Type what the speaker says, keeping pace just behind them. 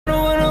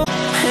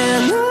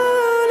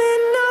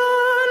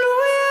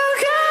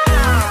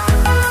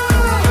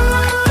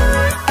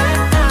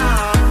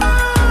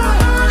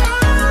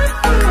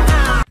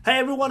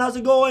everyone, how's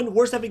it going?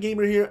 Worst Epic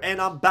Gamer here, and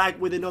I'm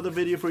back with another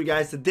video for you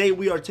guys. Today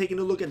we are taking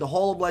a look at the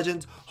Hall of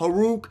Legends,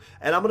 Hurok,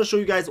 and I'm going to show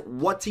you guys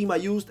what team I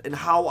used and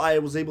how I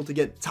was able to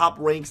get top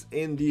ranks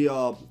in the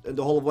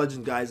Hall of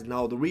Legends, guys.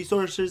 Now the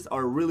resources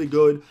are really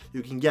good.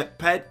 You can get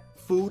pet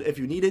food if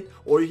you need it,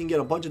 or you can get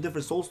a bunch of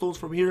different soul stones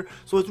from here,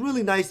 so it's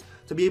really nice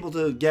to be able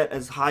to get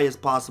as high as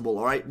possible.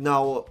 All right,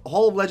 now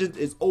Hall of Legends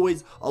is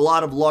always a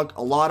lot of luck,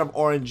 a lot of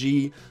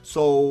RNG,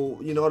 so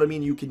you know what I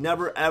mean. You can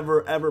never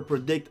ever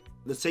predict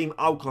the same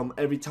outcome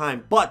every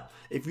time, but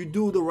if you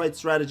do the right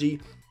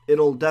strategy,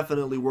 it'll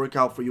definitely work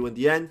out for you in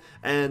the end,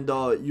 and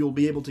you'll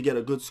be able to get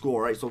a good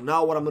score. Right, so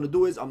now what I'm going to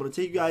do is I'm going to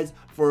take you guys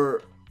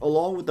for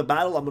along with the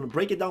battle. I'm going to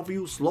break it down for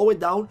you, slow it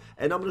down,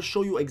 and I'm going to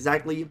show you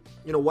exactly,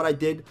 you know, what I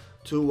did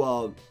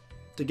to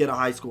get a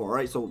high score. All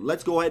right, so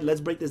let's go ahead,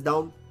 let's break this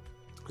down.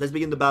 Let's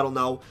begin the battle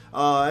now.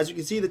 As you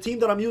can see, the team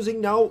that I'm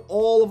using now,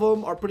 all of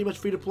them are pretty much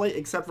free to play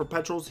except for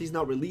Petros. He's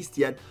not released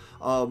yet.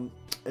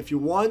 If you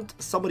want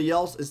somebody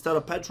else instead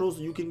of Petros,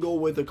 you can go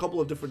with a couple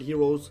of different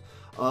heroes.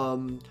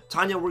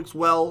 Tanya works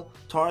well.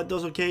 Tara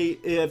does okay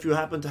if you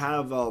happen to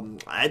have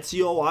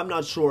Ezio. I'm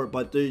not sure,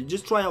 but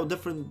just try out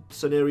different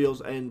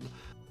scenarios and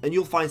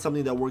you'll find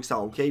something that works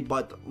out, okay?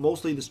 But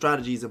mostly the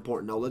strategy is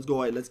important. Now let's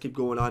go ahead, let's keep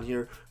going on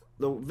here.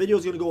 The video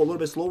is going to go a little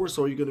bit slower,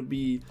 so you're going to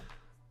be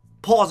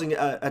pausing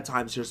at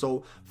times here.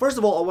 So first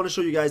of all, I want to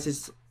show you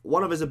guys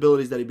one of his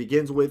abilities that he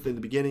begins with in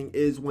the beginning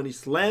is when he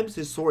slams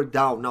his sword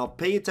down. Now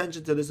pay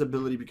attention to this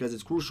ability because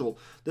it's crucial.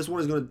 This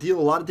one is going to deal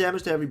a lot of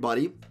damage to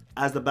everybody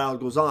as the battle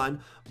goes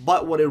on,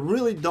 but what it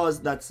really does,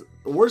 that's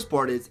the worst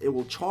part, is it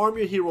will charm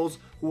your heroes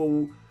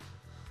who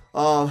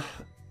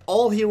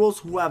all heroes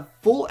who have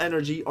full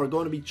energy are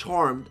going to be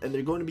charmed, and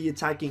they're going to be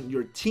attacking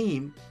your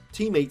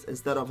teammates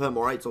instead of him.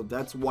 All right, so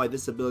that's why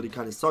this ability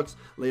kind of sucks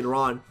later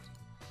on,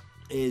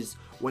 is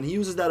when he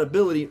uses that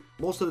ability,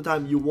 most of the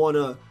time you want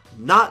to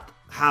not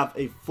have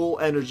a full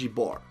energy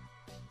bar,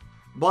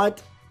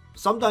 but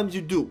sometimes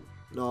you do.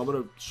 Now I'm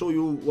going to show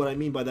you what I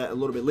mean by that a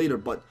little bit later,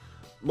 but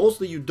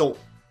mostly you don't.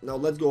 Now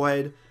let's go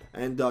ahead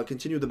and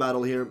continue the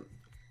battle here.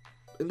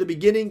 In the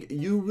beginning,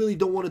 you really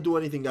don't want to do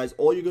anything, guys.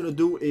 All you're going to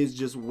do is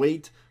just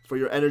wait for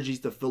your energies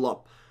to fill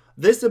up.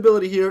 This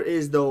ability here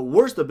is the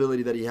worst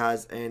ability that he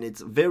has, and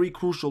it's very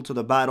crucial to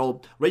the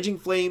battle. Raging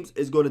Flames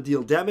is going to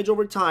deal damage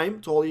over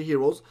time to all your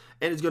heroes,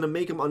 and it's going to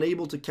make them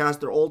unable to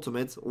cast their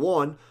ultimates,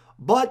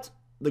 but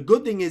the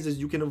good thing is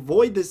you can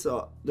avoid this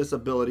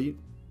ability,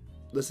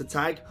 this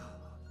attack,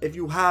 if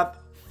you have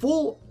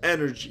full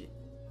energy.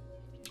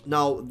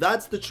 Now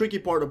that's the tricky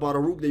part about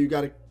Hurok that you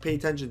got to pay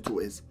attention to,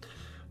 is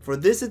for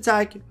this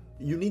attack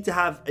you need to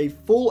have a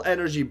full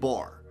energy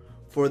bar.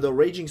 For the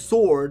Raging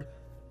Sword,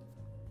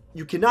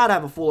 you cannot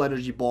have a full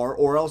energy bar,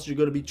 or else you're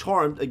going to be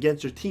charmed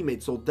against your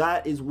teammates. So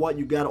that is what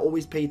you got to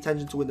always pay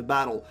attention to in the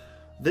battle.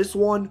 This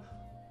one,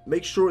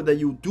 make sure that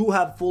you do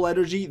have full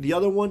energy. The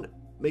other one,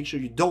 make sure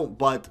you don't.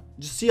 But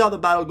just see how the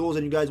battle goes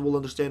and you guys will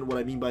understand what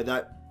I mean by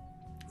that.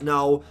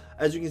 Now,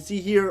 as you can see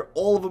here,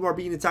 all of them are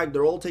being attacked.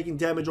 They're all taking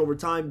damage over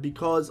time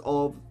because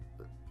of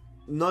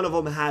none of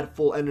them had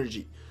full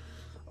energy.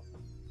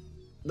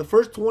 The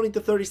first 20 to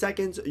 30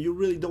 seconds, you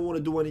really don't want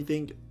to do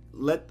anything.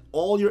 Let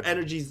all your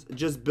energies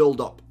just build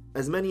up,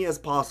 as many as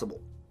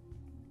possible.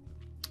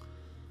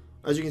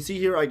 As you can see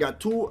here, I got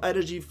 2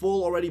 energy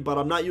full already, but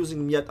I'm not using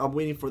them yet. I'm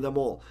waiting for them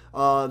all.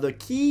 The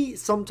key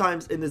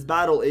sometimes in this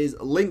battle is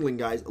Ling Ling,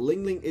 guys.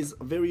 Ling Ling is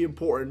very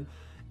important.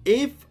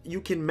 If you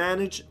can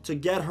manage to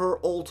get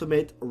her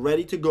ultimate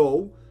ready to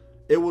go,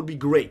 it would be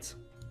great.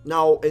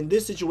 Now in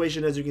this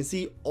situation, as you can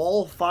see,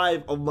 all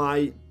 5 of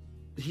my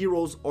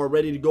heroes are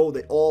ready to go.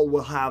 They all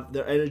will have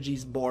their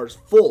energies bars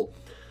full.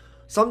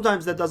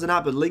 Sometimes that doesn't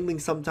happen. Ling Ling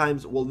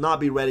sometimes will not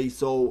be ready,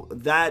 so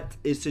that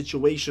is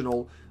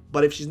situational.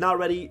 But if she's not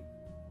ready,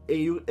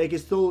 you can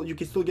still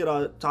get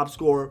a top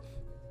score.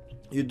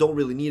 You don't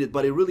really need it,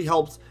 but it really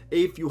helps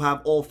if you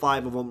have all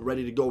 5 of them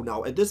ready to go.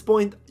 Now at this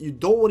point, you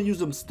don't want to use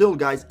them still,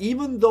 guys,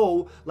 even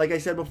though, like I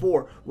said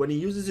before, when he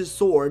uses his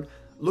sword,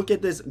 look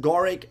at this,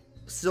 Garrick,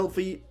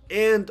 Sylphie,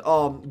 and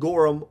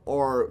Gorham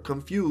are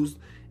confused.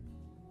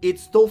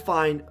 It's still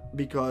fine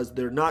because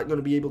they're not going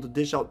to be able to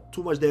dish out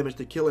too much damage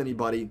to kill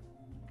anybody.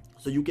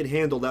 So you can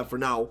handle that for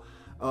now.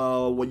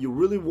 What you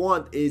really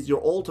want is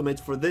your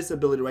ultimates for this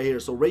ability right here.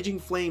 So Raging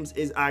Flames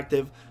is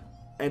active,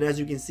 and as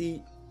you can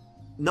see,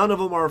 none of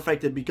them are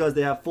affected because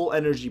they have full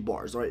energy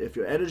bars. Right? If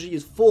your energy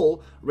is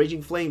full,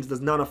 Raging Flames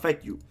does not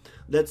affect you.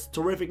 That's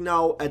terrific.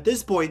 Now at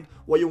this point,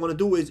 what you want to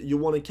do is you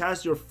want to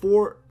cast your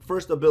 4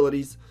 first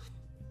abilities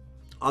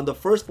on the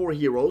first 4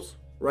 heroes,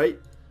 right?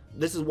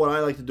 This is what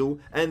I like to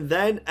do, and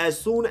then as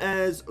soon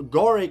as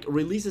Garrick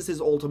releases his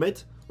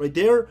ultimate right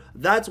there,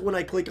 that's when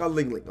I click on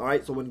Ling Ling. All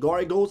right, so when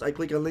Garrick goes, I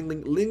click on Ling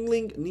Ling. Ling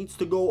Ling needs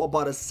to go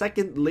about a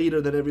second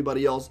later than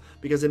everybody else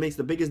because it makes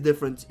the biggest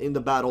difference in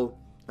the battle,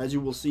 as you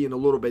will see in a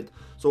little bit.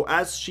 So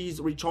as she's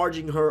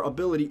recharging her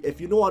ability, if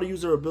you know how to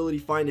use her ability,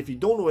 fine. If you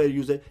don't know how to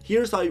use it,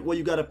 here's what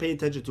you got to pay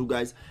attention to,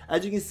 guys.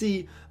 As you can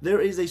see,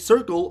 there is a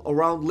circle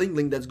around Ling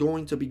Ling that's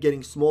going to be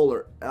getting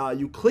smaller.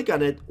 You click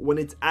on it when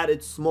it's at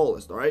its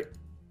smallest. All right,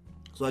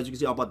 So as you can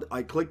see,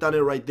 I clicked on it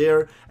right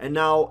there, and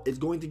now it's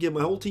going to give my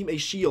whole team a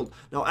shield.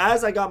 Now,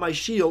 as I got my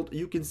shield,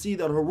 you can see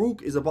that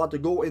Hurok is about to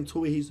go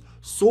into his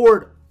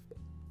sword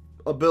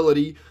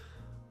ability.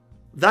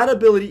 That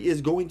ability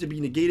is going to be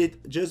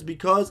negated just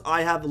because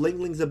I have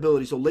Ling Ling's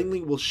ability. So Ling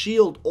Ling will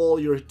shield all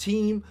your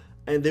team,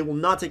 and they will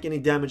not take any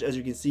damage, as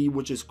you can see,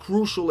 which is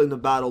crucial in the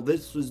battle.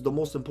 This is the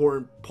most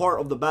important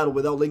part of the battle.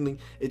 Without Ling Ling,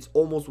 it's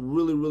almost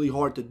really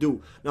hard to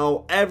do.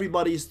 Now,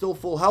 everybody is still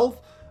full health,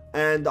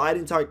 and I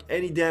didn't take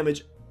any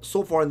damage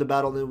so far in the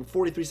battle. And with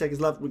 43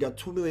 seconds left, we got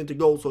 2 million to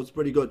go, so it's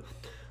pretty good.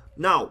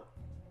 Now,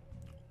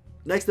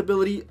 next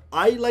ability,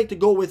 I like to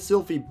go with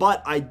Sylphie,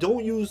 but I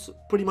don't use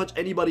pretty much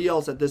anybody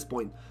else at this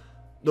point.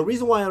 The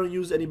reason why I don't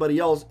use anybody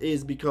else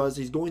is because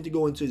he's going to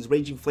go into his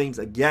Raging Flames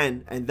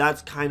again, and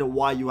that's kind of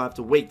why you have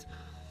to wait.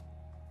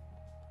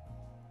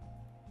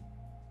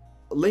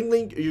 Ling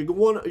Ling, you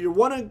want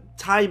to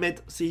time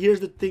it. See, here's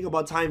the thing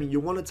about timing. You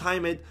want to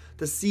time it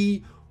to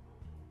see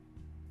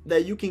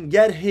that you can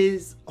get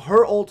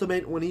her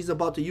ultimate when he's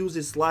about to use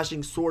his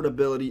slashing sword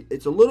ability.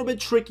 It's a little bit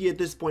tricky at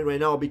this point right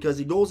now because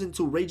he goes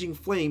into Raging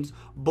Flames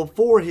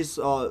before his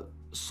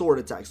sword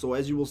attack. So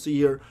as you will see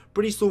here,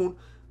 pretty soon.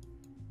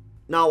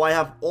 Now I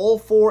have all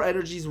 4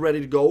 energies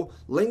ready to go.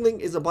 Ling Ling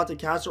is about to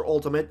cast her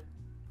ultimate.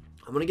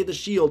 I'm going to get the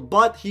shield,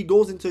 but he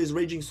goes into his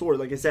Raging Sword.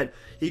 Like I said,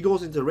 he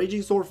goes into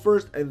Raging Sword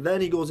first, and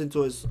then he goes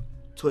into his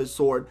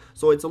sword.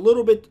 So it's a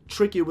little bit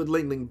tricky with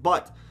Ling Ling,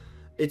 but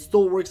it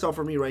still works out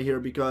for me right here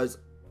because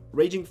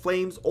Raging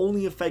Flames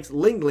only affects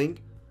Ling Ling,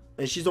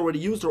 and she's already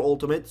used her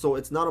ultimate, so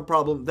it's not a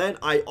problem. Then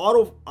I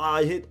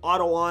hit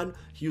auto on,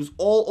 use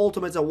all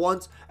ultimates at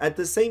once. At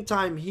the same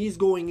time, he's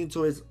going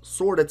into his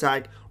sword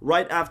attack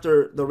right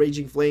after the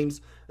Raging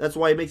Flames. That's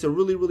why it makes it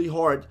really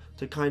hard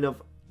to kind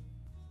of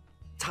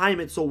time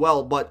it so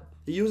well, but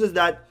he uses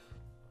that.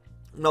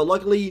 Now,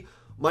 luckily,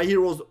 my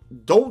heroes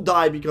don't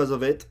die because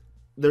of it.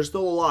 They're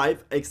still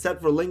alive,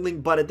 except for Ling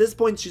Ling, but at this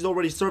point, she's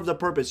already served the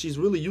purpose. She's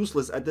really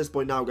useless at this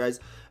point now, guys.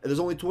 And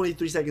there's only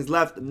 23 seconds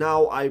left.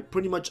 Now, I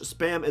pretty much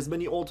spam as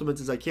many ultimates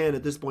as I can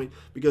at this point,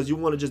 because you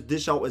want to just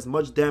dish out as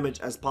much damage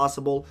as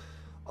possible.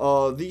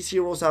 These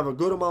heroes have a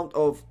good amount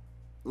of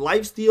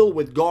lifesteal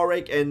with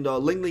Garek, and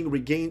Ling Ling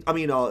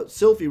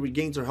Sylphie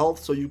regains her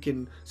health, so you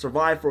can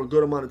survive for a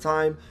good amount of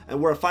time.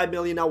 And we're at 5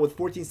 million now with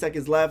 14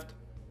 seconds left.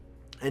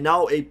 And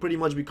now it pretty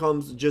much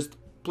becomes just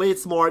play it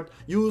smart,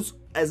 use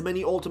as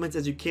many ultimates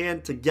as you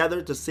can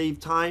together to save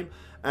time.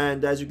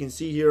 And as you can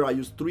see here, I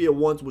used 3 at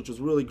once, which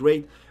was really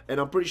great. And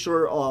I'm pretty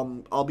sure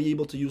I'll be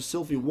able to use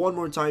Sylphie one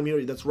more time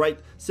here. That's right,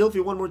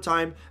 Sylphie one more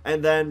time.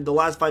 And then the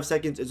last 5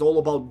 seconds is all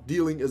about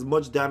dealing as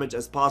much damage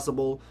as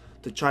possible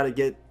to try to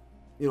get,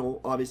 you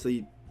know,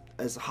 obviously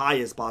as high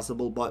as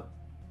possible. But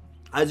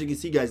as you can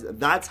see, guys,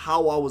 that's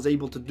how I was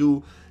able to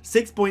do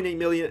 6.8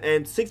 million,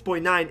 and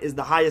 6.9 is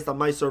the highest on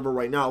my server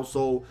right now.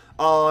 So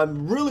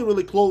I'm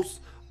really close,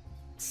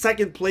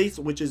 2nd place,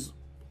 which is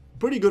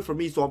pretty good for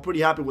me. So I'm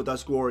pretty happy with that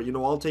score. You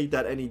know, I'll take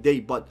that any day.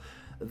 But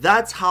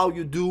that's how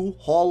you do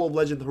Hall of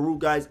Legend Hurok,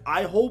 guys.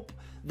 I hope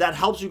that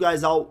helps you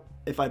guys out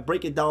if I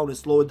break it down and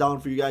slow it down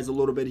for you guys a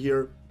little bit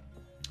here.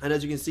 And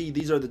as you can see,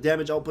 these are the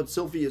damage output.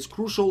 Sylphie is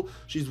crucial.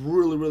 She's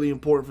really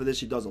important for this.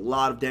 She does a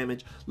lot of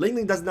damage. Ling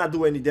Ling does not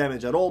do any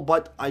damage at all,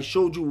 but I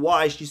showed you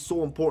why she's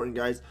so important,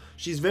 guys.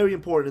 She's very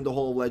important in the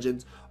Hall of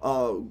Legends.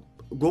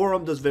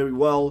 Gorum does very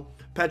well.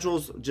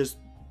 Petros just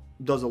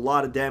does a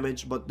lot of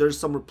damage, but there's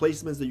some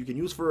replacements that you can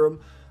use for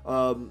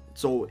him.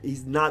 So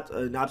he's not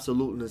an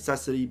absolute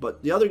necessity,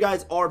 but the other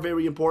guys are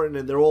very important,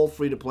 and they're all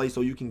free to play,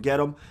 so you can get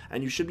them,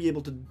 and you should be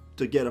able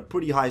to get a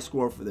pretty high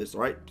score for this. All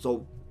right,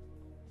 so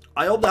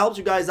I hope that helps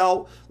you guys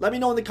out. Let me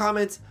know in the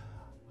comments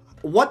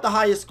what the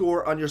highest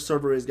score on your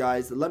server is,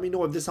 guys. Let me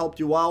know if this helped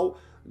you out.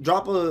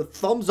 Drop a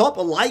thumbs up,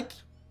 a like,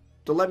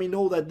 to let me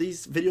know that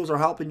these videos are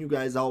helping you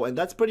guys out. And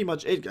that's pretty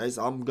much it, guys.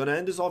 I'm gonna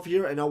end this off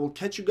here, and I will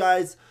catch you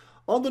guys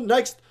on the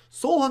next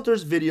Soul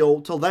Hunters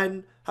video. Till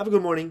then, have a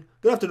good morning,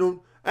 good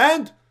afternoon,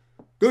 and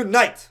good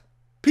night.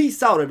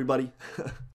 Peace out, everybody.